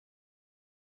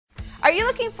Are you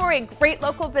looking for a great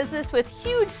local business with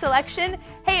huge selection?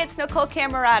 Hey, it's Nicolle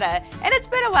Camarata, and it's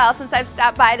been a while since I've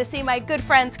stopped by to see my good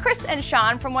friends Chris and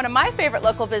Sean from one of my favorite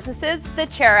local businesses, the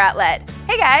Chair Outlet.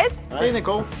 Hey guys! Hi. Hey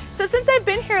Nicolle. So since I've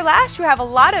been here last, you have a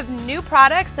lot of new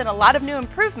products and a lot of new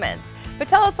improvements. But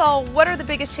tell us all, what are the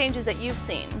biggest changes that you've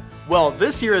seen? Well,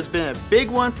 this year has been a big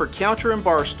one for counter and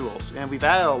bar stools, and we've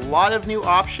added a lot of new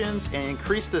options and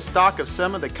increased the stock of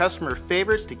some of the customer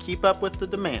favorites to keep up with the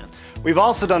demand. We've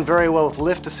also done very well with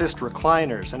lift assist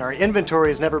recliners, and our inventory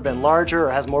has never been larger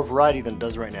or has more variety than it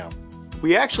does right now.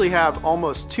 We actually have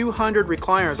almost 200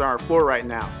 recliners on our floor right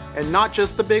now, and not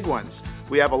just the big ones.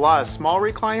 We have a lot of small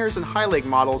recliners and high leg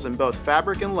models in both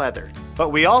fabric and leather. But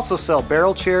we also sell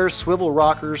barrel chairs, swivel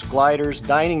rockers, gliders,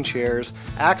 dining chairs,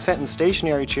 accent and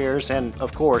stationary chairs, and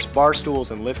of course, bar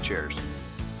stools and lift chairs.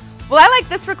 Well, I like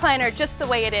this recliner just the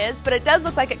way it is, but it does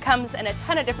look like it comes in a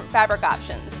ton of different fabric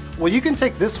options. Well, you can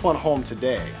take this one home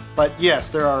today. But yes,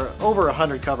 there are over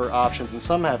 100 cover options, and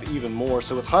some have even more,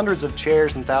 so with hundreds of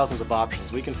chairs and thousands of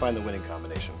options, we can find the winning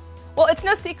combination. Well, it's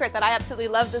no secret that I absolutely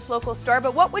love this local store,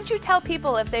 but what would you tell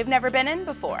people if they've never been in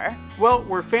before? Well,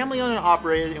 we're family owned and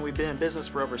operated, and we've been in business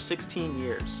for over 16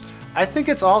 years. I think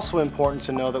it's also important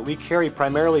to know that we carry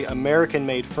primarily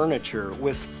American-made furniture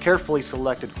with carefully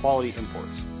selected quality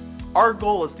imports. Our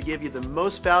goal is to give you the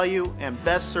most value and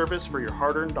best service for your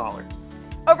hard-earned dollar.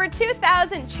 Over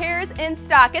 2,000 chairs in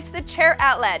stock. It's the Chair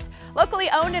Outlet, locally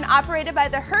owned and operated by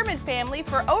the Herman family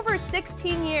for over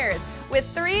 16 years, with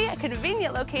 3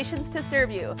 convenient locations to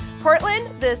serve you.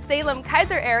 Portland, the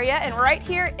Salem-Keizer area, and right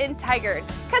here in Tigard.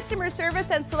 Customer service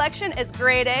and selection is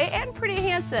grade A and pretty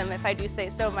handsome, if I do say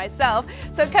so myself.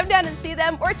 So come down and see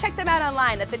them or check them out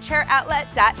online at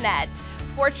thechairoutlet.net.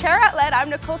 For Chair Outlet,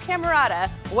 I'm Nicolle Camarata,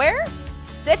 where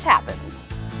sit happens.